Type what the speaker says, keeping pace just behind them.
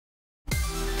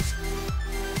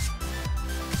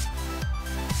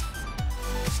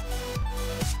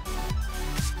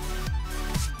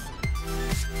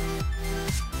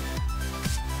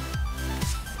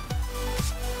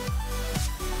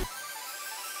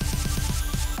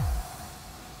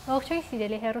Ողջույն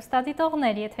սիրելի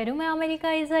հեռուստադիտողներ, եթերում է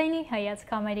Ամերիկայի Ձայնի հայացք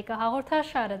Ամերիկա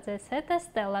հաղորդաշարը, ձեզ հետ է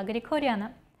Ստելլա Գրիգորյանը։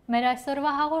 Մեր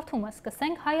այսօրվա հաղորդումը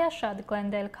սկսենք հայաշատ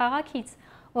Գլենդել քաղաքից,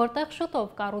 որտեղ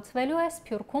շուտով կառուցվելու է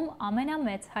Սփյուռքում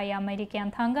ամենամեծ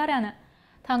հայ-ամերիկյան թանգարանը։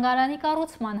 Թանգարանի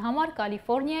կառուցման համար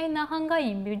Կալիֆոռնիայի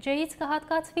նահանգային բյուջեից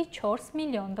կհատկացվի 4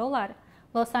 միլիոն դոլար։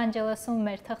 Լոս Անջելեսում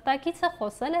մեր թղթակիցը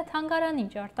խոսել է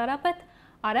թանգարանի ճարտարապետ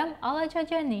Արամ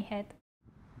Ալաջաջյանի հետ։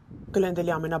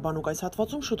 Գլենդելի ամենաբանուկ այս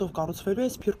հատվածում շուտով կառուցվելու է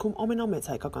Սփյուռքում ամենամեծ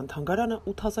հայկական թանգարանը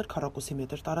 8000 քառակուսի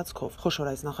մետր տարածքով։ Խոշոր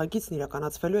այս նախագիծն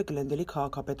իրականացվելու է Գլենդելի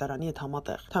քաղաքապետարանի հետ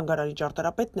համատեղ։ Թանգարանի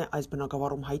ճարտարապետն է այս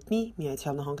բնակավարում հայտնի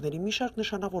Միացյալ Նահանգների մի շարք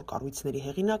նշանավոր կառույցների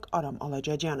հեղինակ Արամ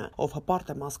Ալաջաջյանը, ով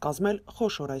հպարտ է մաս կազմել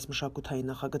խոշոր այս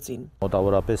մշակութային նախագծին։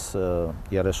 Մոտավորապես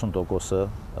 30%-ը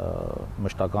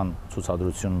մշտական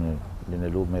ցուցադրությունն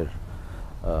լինելու մեր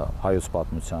հայոց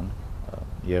պատմության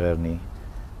եղերնի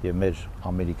եւ մեր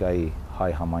Ամերիկայի հայ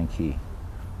համայնքի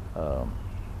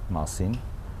մասին,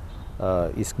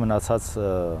 իսկ մնացած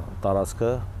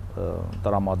տարածքը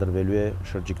տրամադրվելու է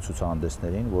շրջիկ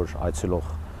ցուցահանդեսներին, որ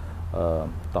այցելող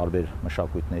տարբեր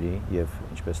մշակույթների եւ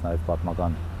ինչպես նաեւ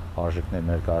պատմական արժեքներ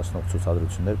ներկայացնող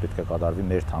ցուցադրություններ պետք է կատարվի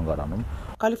մեր թանգարանում։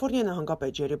 Կալիֆոռնիայի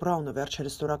նահանգապետ Ջերի Բրաունը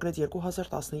վերջերս ստորագրեց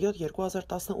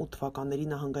 2017-2018 թվականների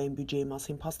նահանգային բյուջեի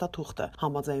մասին փաստաթուղթը,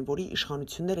 համաձայն որի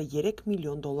իշխանությունները 3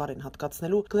 միլիոն դոլար են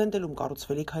հատկացնելու Գլենդելում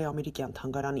կառուցվելիք հայ-ամերիկյան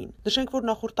թանգարանին։ Նշենք, որ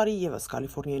նախորդ տարի եւս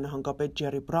Կալիֆոռնիայի նահանգապետ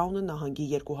Ջերի Բրաունը նահանգի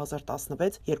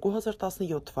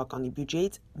 2016-2017 թվականի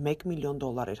բյուջեից 1 միլիոն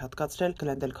դոլար էր հատկացրել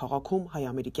Գլենդել քաղաքում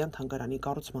հայ-ամերիկյան թանգարանի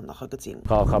կառուցման նախագծին։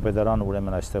 Քաղաքապետարանը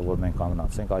ուրեմն այստեղ որ մենք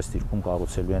կանգնած ենք, այս դիրքում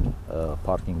կառուցելու են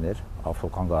պարկինգներ,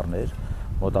 ավտոկանգառներ,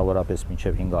 մոտավորապես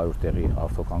մինչև 500 տեղի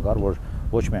ավտոկանգառ, որ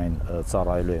ոչ միայն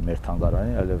ծառայելու է մեր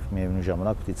թանգարանին, այլև միևնույն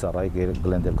ժամանակ պիտի ծառայի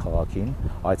Գլենդել քաղաքին,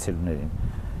 այցելուներին։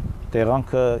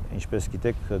 Տեղանքը, ինչպես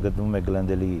գիտեք, գտնվում է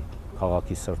Գլենդելի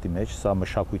քաղաքի սրտի մեջ, սա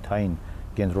մշակութային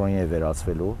կենտրոնի է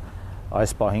վերածվելու։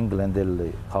 Այս պահին Գլենդել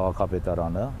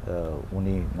քաղաքապետարանը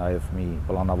ունի նաև մի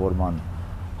պլանավորման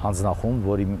հանձնախումբ,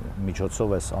 որի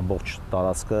միջոցով այս ամբողջ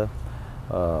տարածքը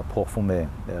փոխվում է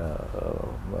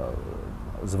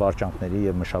զվարճանքների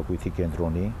եւ մշակույթի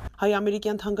կենտրոնի։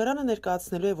 Հայ-ամերիկյան թանգարանը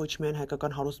ներկայացնելու է ոչ միայն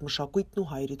հայկական հարուստ մշակույթն ու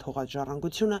հայերի թողած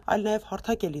ժառանգությունը, այլ նաեւ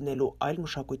հարթակ է լինելու այլ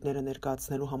մշակույթները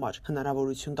ներկայացնելու համար,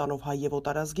 հնարավորություն տալով հայ եւ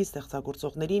օտարազգի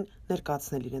ստեղծագործողներին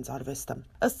ներկայացնել իրենց արվեստը։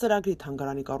 Ըստ ծրագրի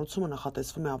թանգարանի կառուցումը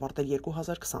նախատեսվում է ավարտել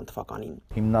 2020 թվականին։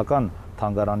 Հիմնական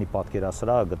թանգարանի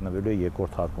պատկերասրահը գտնվելու է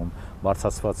երկրորդ հարկում,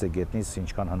 բարձրացված է գետնից,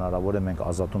 ինչքան հնարավոր է մենք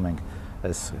ազատում ենք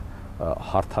այս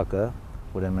հարթակը,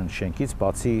 ուրեմն շենքից,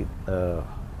 բացի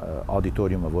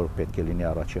աուդիտորիումը, որ պետք է լինի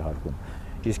առաջի հարկում։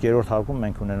 Իսկ երրորդ հարկում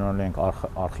մենք ունենալու ենք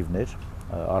արխիվներ,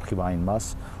 արխիվային մաս,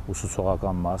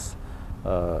 ուսուցողական մաս,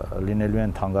 լինելու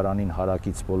են թանգարանին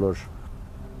հարակից բոլոր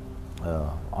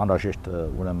անհրաժեշտ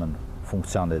ուրեմն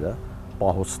ֆունկցիաները,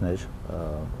 պահոցներ,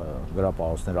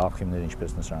 գրապահոցներ, արխիվներ,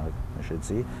 ինչպես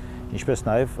նշեցի, ինչպես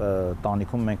նաև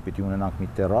տանիքում մենք պիտի ունենանք մի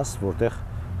տերաս, որտեղ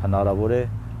հնարավոր է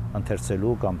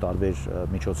ընթերցելու կամ տարբեր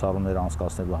միջոցառումներ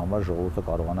անցկացնելու համար ժողովուրդը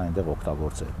կարողանա այնտեղ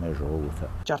օգտագործել մեր ժողովուրդը։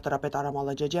 Ճարտարապետ Արամ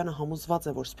Ալաջաջյանը համոզված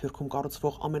է, որ Սփյուռքում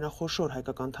կառուցվող ամենախոշոր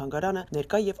հայկական թանգարանը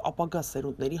ներկա եւ ապագա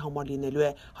սերունդների համար լինելու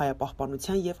է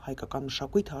հայապահպանության եւ հայկական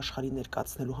մշակույթը աշխարհին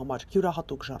ներկայացնելու համար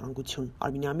յուրահատուկ ժառանգություն։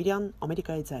 Արմինե Ամիրյան,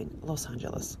 Ամերիկայի Ձայն, Լոս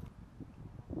Անջելես։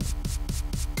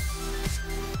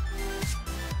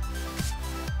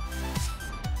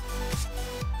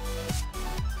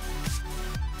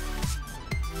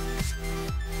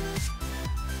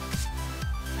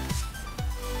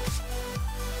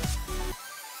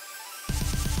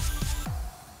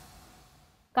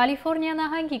 Կալիֆոռնիա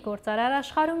նահանգի գործարար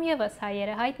աշխարհում եւս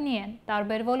հայերը հայտնի են։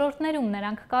 Տարբեր ոլորտներում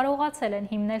նրանք կարողացել են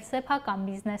հիմնել սեփական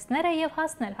բիզնեսները եւ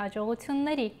հասնել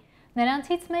հաջողությունների։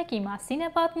 Նրանցից մեկի մասին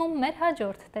է պատմում մեր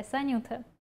հաջորդ տեսանյութը։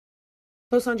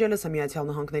 Լոս Անջելեսը Միացյալ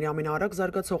Նահանգների ամենաարագ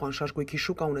զարգացող անշարժ գույքի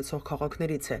շուկա ունեցող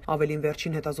քաղաքներից է։ Ավելին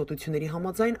վերջին հետազոտությունների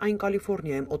համաձայն այն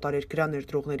Կալիֆոռնիայում օտարերկրյա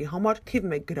ներդրողների համար թիվ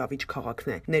 1 գրավիչ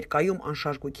քաղաքն է։ Ներկայում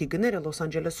անշարժ գույքի գները Լոս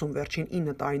Անջելեսում վերջին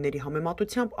 9 տարիների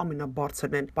համեմատությամբ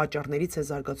ամենաբարձրն են։ Պատճառներից է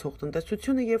զարգացող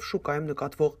տնտեսությունը եւ շուկայում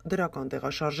նկատվող դրական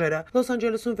տեղաշարժերը։ Լոս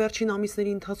Անջելեսում վերջին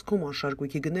ամիսների ընթացքում անշարժ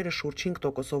գույքի գները շուրջ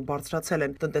 5%-ով բարձրացել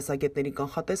են։ Տնտեսագետների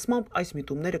կանխատեսմամբ այս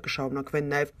միտումները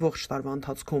կշարունակվեն նաեւ ողջ տարվա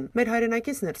ընթացքում։ Մեր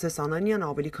հայրենակից Ներսես Անանյան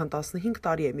ավելի քան 15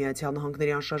 տարի է Միացյալ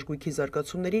Նահանգների անշարժ գույքի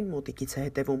զարգացումներին մոտիկից է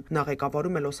հետևում։ Նա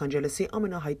ղեկավարում է Լոս Անջելեսի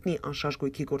ամենահայտնի անշարժ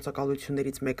գույքի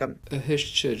գործակալություններից մեկը։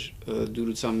 Հեշտ չէր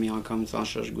դյուրությամբ միանգամից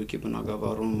անշարժ գույքի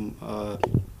բնակավարում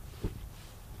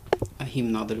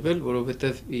հիմնադրվել,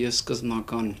 որովհետև ես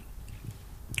սկզբնական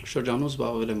շրջանում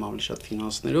զբաղվել եմ ավելի շատ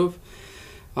ֆինանսներով,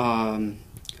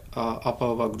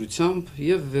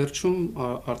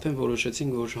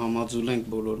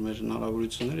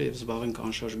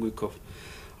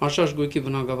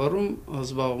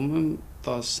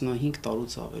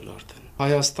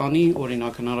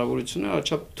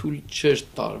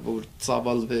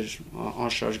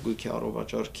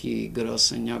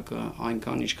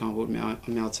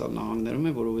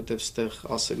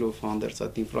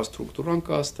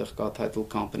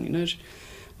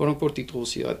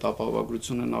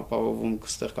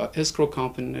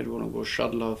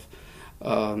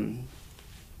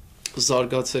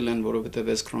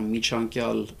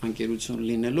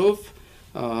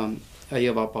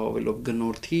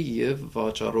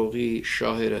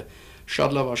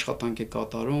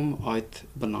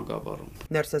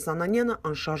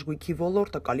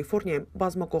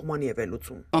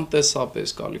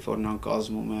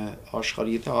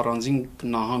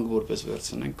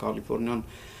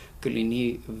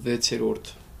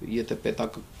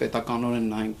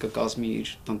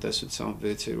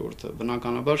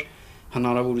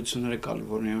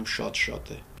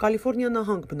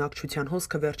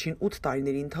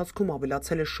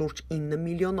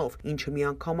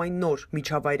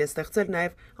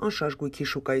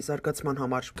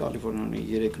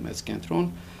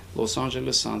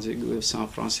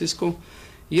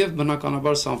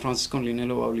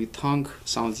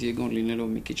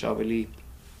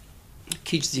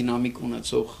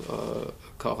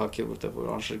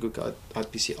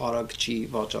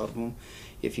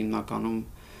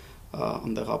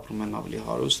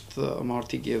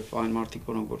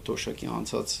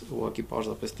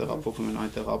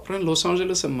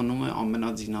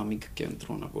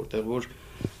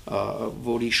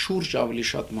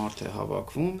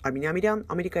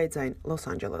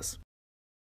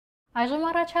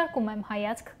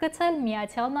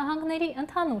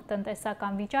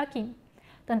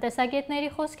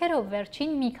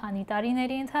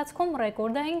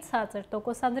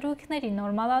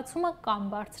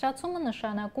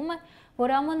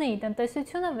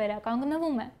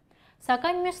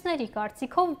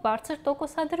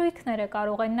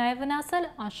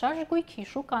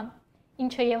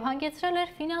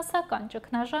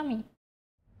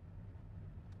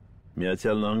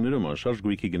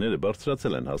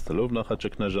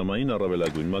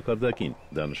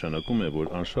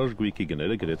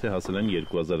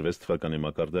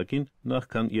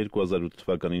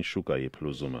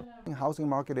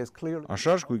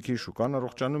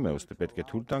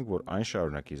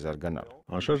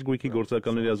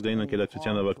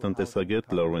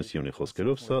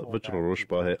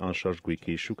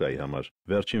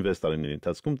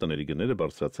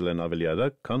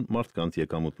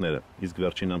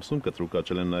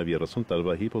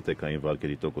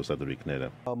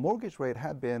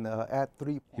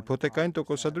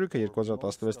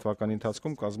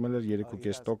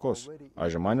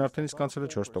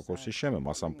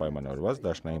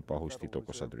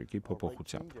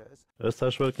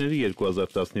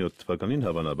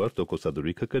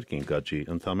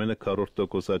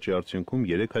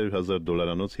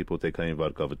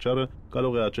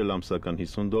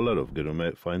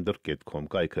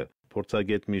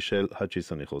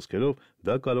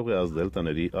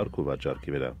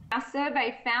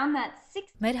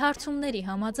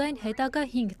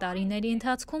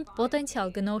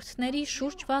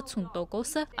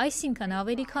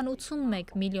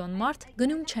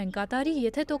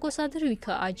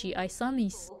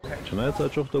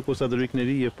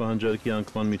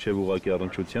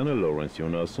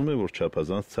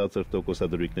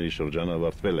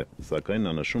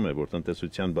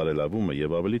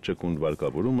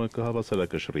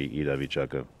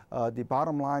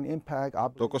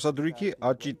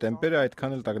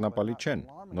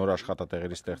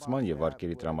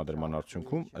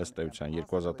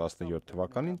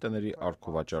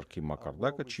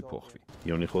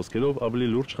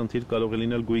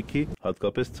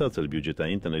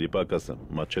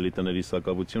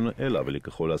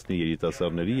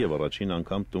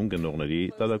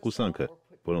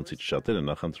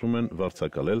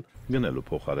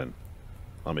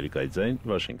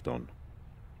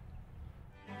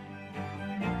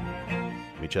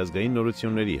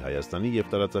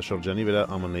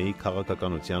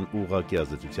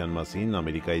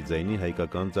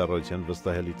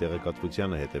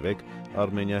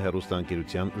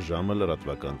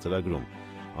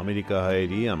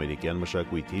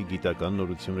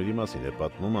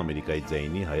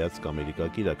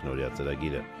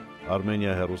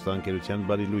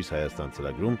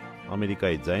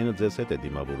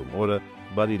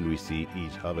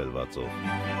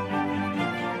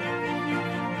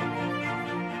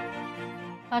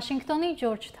 Ստելլա Վաշինգտոնի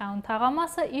Ջորջթաուն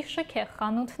թաղամասը իր շքեղ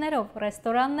խանութներով,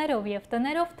 ռեստորաններով և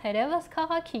տներով թերևս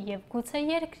քաղաքի և գուցե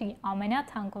երկրի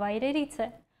ամենաթանկ վայրերից է։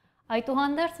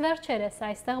 Այդուհանդերձ վերջերս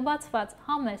այստեղ բացված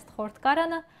համեստ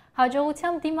խորտկարանը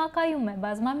հաջողությամբ դիմակայում է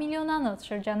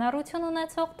բազմամիլիոնանոց շրջանառություն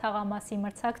ունեցող թաղամասի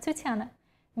մրցակցությանը,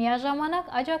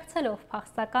 միաժամանակ աջակցելով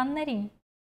փախստականներին։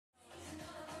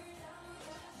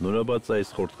 Նորաբաց այս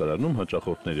խորտկարանում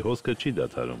հաճախորդների հոսքը չի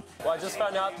դադարում։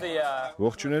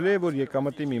 Ողջունելի է, որ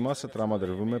եկամտի մի մասը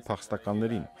տրամադրվում է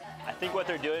փախստականներին։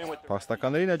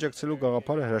 Փախստականներին աջակցելու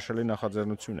գաղափարը հրաշալի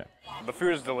նախաձեռնություն է։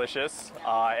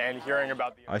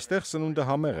 Այստեղ սնունդը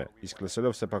համեղ է, իսկ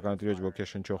լսելով սեփականատիրոջ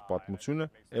ոգեշնչող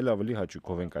պատմությունը, ել ավելի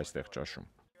հաճույքով ենք այստեղ ճաշում։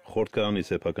 Խորտկարանի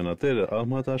սեփականատերը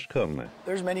Ահմադ Աշքարն է։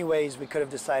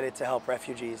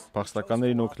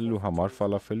 Փախստականներին օգնելու համար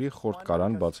ֆալաֆելի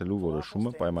խորտկարան բացելու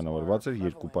որոշումը պայմանավորված էր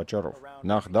երկու պատճառով։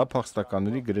 Նախ դա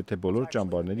փախստականների գրեթե բոլոր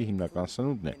ճամբարների հիմնական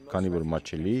սնունդն է, քանի որ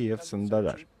մատչելի է եւ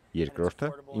սննդարար։ Երկրորդը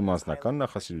իմ անձնական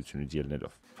նախասիրությունից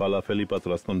ելնելով։ Ֆալաֆելի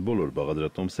պատրաստման բոլոր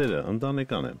բաղադրատոմսերը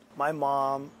ընտանեկան են։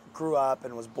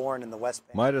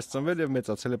 Մայրս ծնվել եւ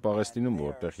մեծացել է Պաղեստինում,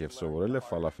 որտեղ եւ սովորել է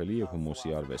ֆալաֆելի եւ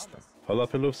հումուսի արվեստը։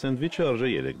 Ֆալաֆելով սենդվիչը արժե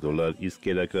 $3, իսկ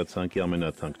կերակրացանկի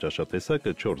ամենաթանկ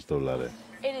ճաշատեսակը $4 է։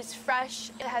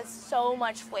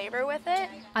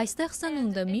 Այստեղ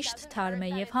սնունդը միշտ թարմ է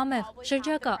եւ համեղ,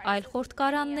 շրջակա այլ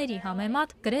խորտկարանների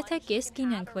համեմատ գրեթե կես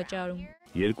գին ենք վճարում։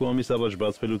 2 ամիս առաջ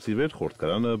բացվելուց ի վեր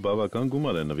խորտկարանը բավական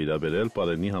գումար է նվիրաբերել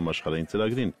Պարենի համաշխարհային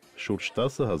ծրագրին, շուրջ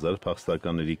 10,000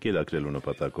 փախստականների կերակրելու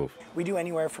նպատակով։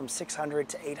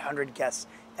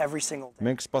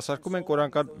 Մենք սպասարկում ենք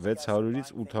օրական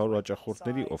 600-ից 800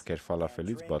 հաճախորդների, ովքեր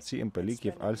ֆալաֆելից բացի ըմպելիք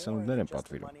եւ այլ սնունդներ են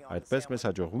պատվիրում։ Այդպես մեզ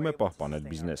հաջողվում է պահպանել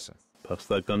բիզնեսը։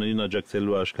 Փախստականներին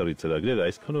աջակցելու աշխարհի ծրագրերը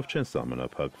այսքանով չեն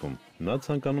սահմանափակվում։ Նա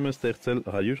ցանկանում է ստեղծել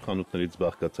 100 խանութներից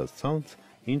բաղկացած ցանց,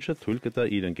 ինչը թույլ կտա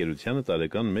իր ընկերությանը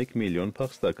տարեկան 1 միլիոն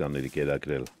փախստականների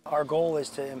կերակրել։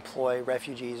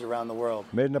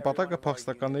 Մեր նպատակը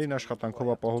փախստականներին աշխատանքով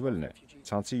ապահովելն է։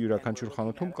 Ցանցի յուրաքանչյուր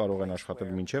խանութում կարող են աշխատել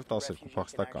մինչև 12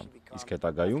 փախստական, իսկ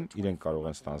հետագայում իրենք կարող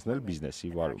են ստանձնել բիզնեսի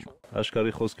վարումը։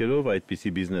 Աշխարհի խոսքերով այդպիսի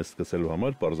բիզնես սկսելու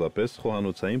համար պարզապես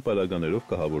խոհանոցային պարագաներով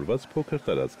կահավորված փոքր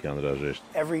տարածք է անհրաժեշտ։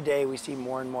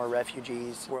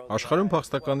 Աշխարհում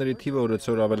փախստականների թիվը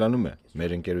օրեցօր ավելանում է։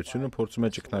 Մեր ընկերությունը փորձում է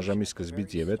ճգնաժամի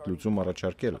սկզբից եւ այդ լուծում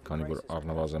առաջարկել, քանի որ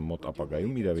առնվազն մոտ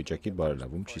ապագայում իրավիճակի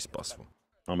բարելավում չի սպասվում։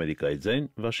 Ամերիկայի ձայն,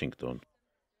 Վաշինգտոն։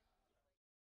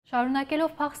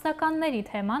 Շարունակելով փախստականների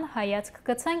թեման, հայացք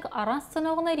գցենք առանց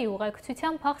ծնողների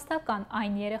ուղեկցության փախստական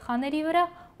այն երեխաների վրա,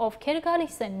 ովքեր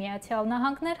գալիս են Միացյալ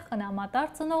Նահանգներ խնամատար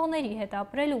ծնողների հետ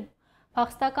ապրելու։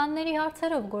 Փախստականների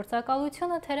հարցերով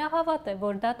գործակալությունը թերահավատ է,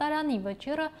 որ դատարանի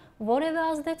վճիռը որևէ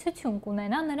ազդեցություն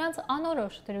կունենա նրանց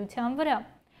անորոշ դրության վրա։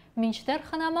 Մինչդեռ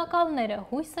խնամակալները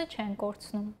հույսը չեն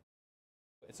կորցնում։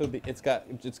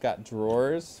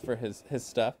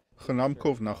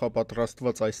 Խնամքով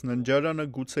նախապատրաստված այս ննջարանը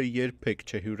գուցե երբեք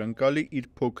չէ հյուրընկալի իր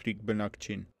փոքրիկ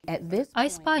բնակչին։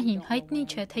 Այս պահին հայտնի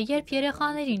չէ, թե երբ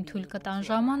երեխաներին թույլ կտան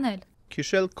ժամանել։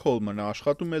 Քիշել Քոլմանը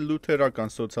աշխատում է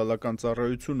լութերական սոցիալական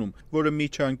ծառայությունում, որը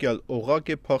միջանկյալ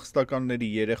օղակ է փախստականների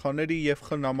երեխաների եւ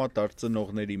խնամատար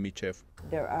ծնողների միջև։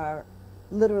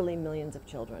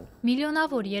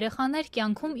 Միլիոնավոր երեխաներ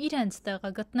կյանքում իրենց տեղը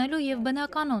գտնելու եւ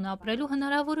բնականon ապրելու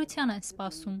հնարավորության են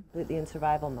սպասում։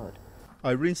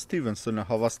 Այրին Սթիվենսոնը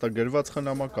հավաստագրված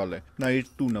խնամակալ է։ Նա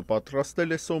իր տունը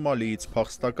պատրաստել է Սոմալիից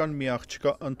փախստական մի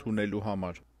աղջկա ընդունելու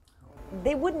համար։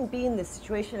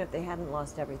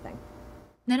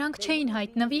 Նրանք չէին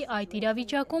հայտնվի այդ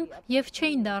իրավիճակում եւ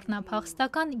չէին դառնա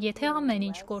փախստական, եթե ամեն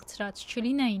ինչ կորցրած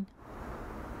չլինեին։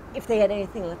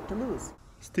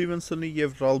 Սթիվենսոնի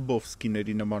եւ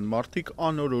Ռալբովսկիների նման մարդիկ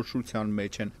անորոշության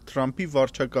մեջ են Թրամփի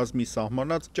վարչակազմի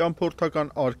սահմանած ճամփորդական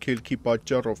արգելքի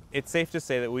պատճառով։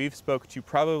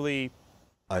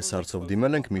 Այս հարցով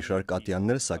դիմել ենք մի շարք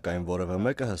ատյաններ, սակայն որևէ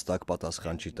մեկը հստակ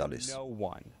պատասխան չի տալիս։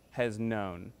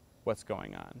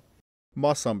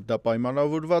 Մասամբ դա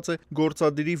պայմանավորված է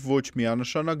գործադիրի ոչ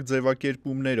միանշանակ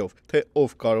ձևակերպումներով, թե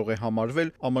ով կարող է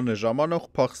համարվել ԱՄՆ ժամանող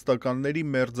փախստականների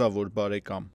մերձավոր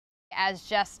բարեկամ։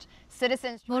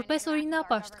 Որպես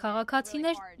օրինապաշտ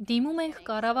քաղաքացիներ դիմում ենք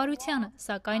կառավարությանը,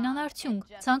 սակայն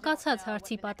անարդյունք։ Ցանկացած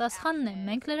հարցի պատասխանն է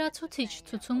մենք լրացուցիչ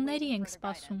ցուցումների ենք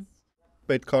սպասում։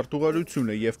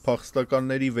 Պետքարտուղարությունը եւ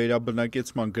փախստականների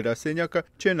վերաբնակեցման գրասենյակը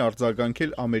չեն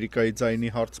արձագանքել Ամերիկայի ձայնի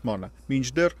հարցմանը։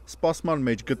 Մինչդեռ սպասման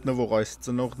մեջ գտնվող այս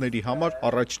ծնողների համար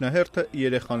առաջնահերթը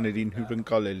երեխաներին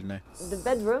հյուրընկալելն է։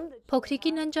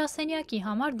 Փոքրիկի ննջասենյակի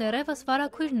համար դեռևս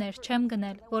վարակույրներ չեմ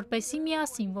գնել, որպեսզի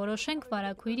միասին որոշենք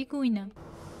վարակույրի գույնը։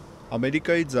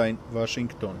 Ամերիկայի ձայն,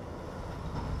 Վաշինգտոն։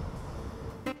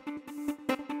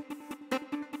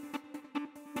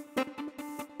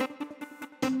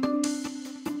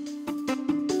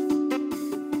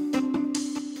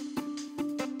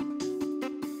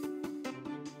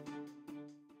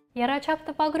 Եռաչափ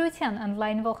տպագրության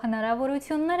ընդլայնվող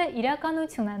հնարավորությունները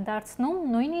իրականություն են դարձնում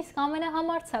նույնիսկ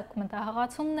ամենահամարձակ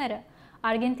մտահղացումները։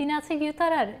 Արգենտինացի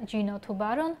գյուտարար Ջինո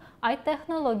Թուբարոն այդ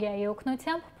տեխնոլոգիայի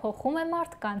օգնությամբ փոխում է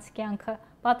մարդկանց կյանքը,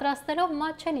 պատրաստելով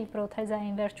մատչելի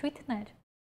պրոթեզային վերջույթներ։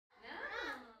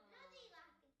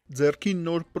 Ձեռքի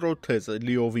նոր պրոթեզը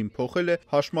լիովին փոխել է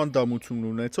հաշմանդամություն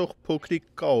ունեցող փոքրիկ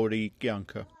Կաորիի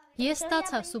կյանքը։ Ես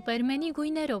ստացա սուպերմենի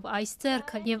գույներով այս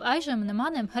ձեռքը և այժմ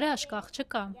նման եմ հրաշք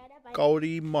աղջկա։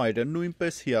 Կաորիի մայրը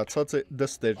նույնպես հիացած է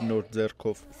դստեր նոր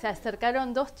ձեռքով։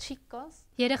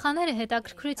 Երեխաները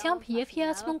հետաքրքրությամբ և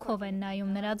հիացմունքով են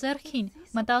նայում նրա ձեռքին,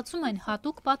 մտածում են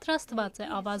հատուկ պատրաստված է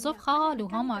ավազով խաղալու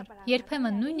համար,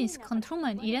 երբեմն նույնիսկ խնդրում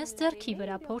են իրենց ձեռքի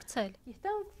վրա փորձել։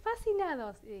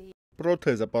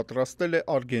 Պրոթեզը պատրաստել է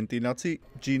արգենտինացի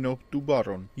Ջինո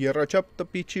Թուբարոն։ Եռաչափ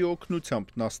տպիչի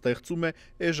օգնությամբ նա ստեղծում է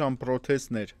էժան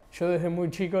պրոթեզներ։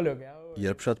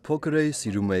 Երբ շատ փոքր էի,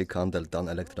 սիրում էի քանդել տան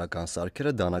էլեկտրական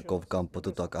սարքերը դանակով կամ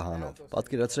պտուտակահանով։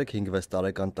 Պատկերացրեք 5-6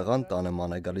 տարեկան տղան տանը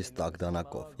ման է գալիս տաք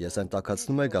դանակով։ Ես այն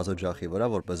տաքացնում էի գազօջախի վրա,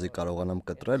 որպեսզի կարողանամ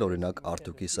կտրել օրինակ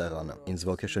արտուկի սեղանը։ Ինձ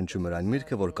ոգեշնչում էր այն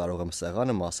միտքը, որ կարող եմ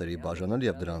սեղանը մասերի բաժանել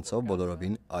եւ դրանցով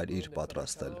բոլորովին այլ իր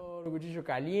պատրաստել։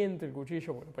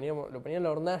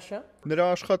 Նրա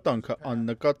աշխատանքը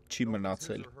աննկատ չի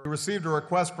մնացել։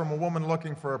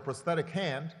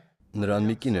 Նրան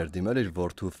մի կին էր դիմել իր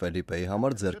որդու Ֆելիպեի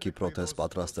համար ձեռքի պրոթեզ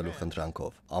պատրաստելու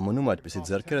խնդրանքով։ ԱՄՆ-ում այդպիսի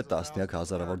ձեռքերը տասնյակ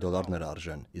հազարավոր դոլարներ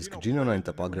արժեն, իսկ Ջինոն այն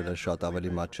տպագրել էր շատ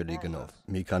ավելի մատչելի գնով։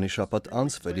 Մի քանի շաբաթ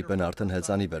անց Ֆելիպեն արդեն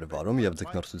հեծանիվ էր վարում եւ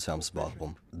ձկնորսությամբ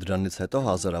զբաղվում։ Դրանից հետո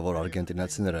հազարավոր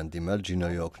արգենտինացիներ են դիմել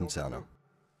Ջինոյի օգնությանը։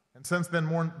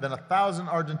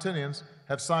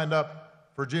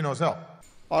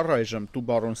 Առայժմ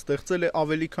Թուբարոն ստեղծել է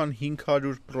ավելի քան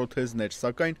 500 պրոթեզներ,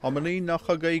 սակայն ԱՄՆ-ի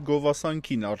նախագահի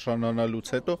գովասանքին արժանանալուց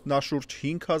հետո նա շուրջ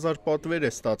 5000 պատվեր է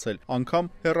ստացել, անգամ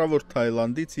հեռավոր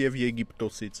Թայլանդից եւ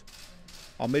Եգիպտոսից։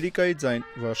 Ամերիկայի ձայն,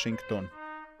 Վաշինգտոն։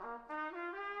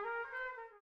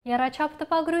 Եռաչափ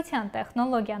տպագրության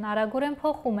տեխնոլոգիան արագորեն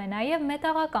փոխում է նաև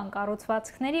մետաղական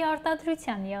կառուցվածքների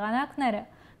արտադրության եղանակները,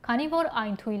 քանի որ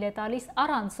այն թույլ է տալիս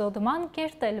առանց զոդման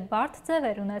կերտել բարդ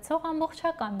ձևեր ունեցող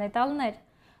ամբողջական դետալներ։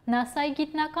 NASA-ի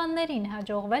գիտնականներին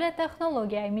հաջողվել է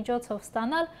տեխնոլոգիայի միջոցով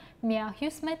ստանալ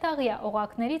միահյուս մետաղյա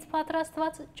օղակներից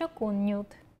պատրաստված ճկուն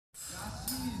նյութ։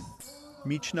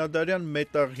 Միջնադարյան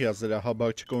մետաղյա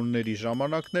զրահաբաճկոնների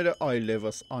ժամանակները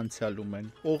այլևս անցյալում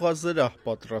են։ Օղազրահ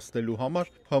պատրաստելու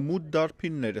համար հմուտ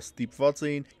դարբինները ստիպված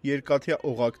էին երկաթյա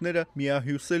օղակները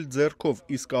միահյուսել ձեռքով,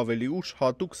 իսկ ավելի ուշ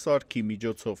հատուկ սարքի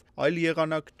միջոցով, այլ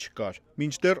եղանակ չկար։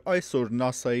 Մինչդեռ այսօր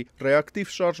NASA-ի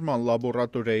ռեակտիվ շարժման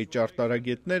լաբորատորիայի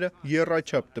ճարտարագետները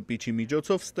եռաչափ տպիչի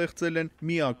միջոցով ստեղծել են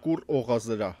միակուռ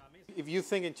օղազրահ։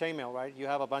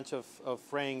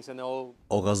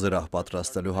 Օղազրահ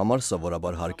պատրաստելու համար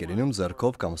սովորաբար հարկ է լինում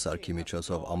ձեռքով կամ սարքի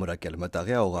միջոցով ամրակել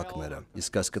մետաղյա օղակները,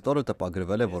 իսկ այս կտորը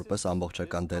տպագրվել է որպես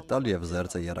ամբողջական դետալ եւ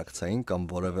զերծ է երակցային կամ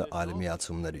որևէ այլ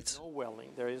միացումներից։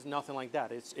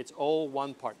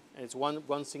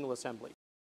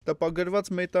 Տպագրված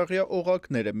մետաղյա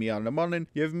օղակները միանման են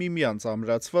եւ միմյանց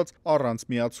ամրացված առանց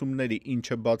միացումների,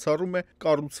 ինչը բացառում է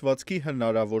կառուցվածքի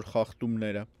հնարավոր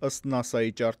խախտումները։ Ըստ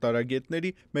NASA-ի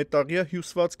ճարտարագետների, մետաղյա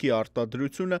հյուսվածքի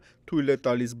արտադրությունը թույլ է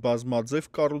տալիս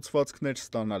բազմաձև կառուցվածքներ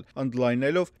ստանալ,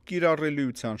 ընդլայնելով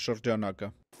կիրառելիության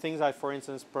շրջանակը։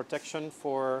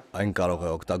 Այն կարող է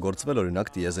օգտագործվել օրինակ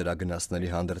տիեզերագնացների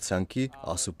հանդրձյանքի,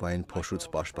 ասուպային փոշուց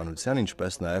պաշտպանության,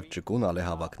 ինչպես նաև ճկուն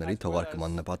ալեհավաքների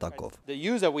թողարկման նպատակով։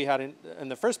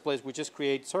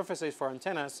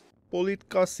 Պոլիտ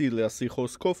Կասիլիասի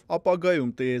խոսքով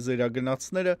ապագայում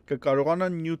տիեզերագնացները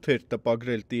կկարողանան նյութեր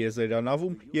տպագրել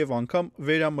տիեզերանավում եւ անգամ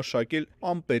վերամշակել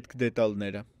անպետք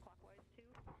դետալները։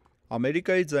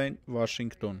 Ամերիկայի ձայն,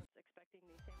 Վաշինգտոն։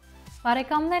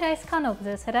 Բարեկամներ, այսքանով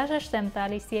ձեզ հրաժեշտ եմ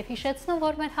տալիս և հիշեցնում,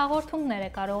 որ մեր հաղորդումները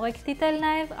կարող եք դիտել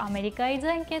նաև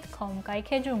amerikaizain.com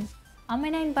կայքեջում։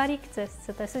 Ամենայն բարիք ձեզ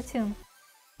ցտեսություն։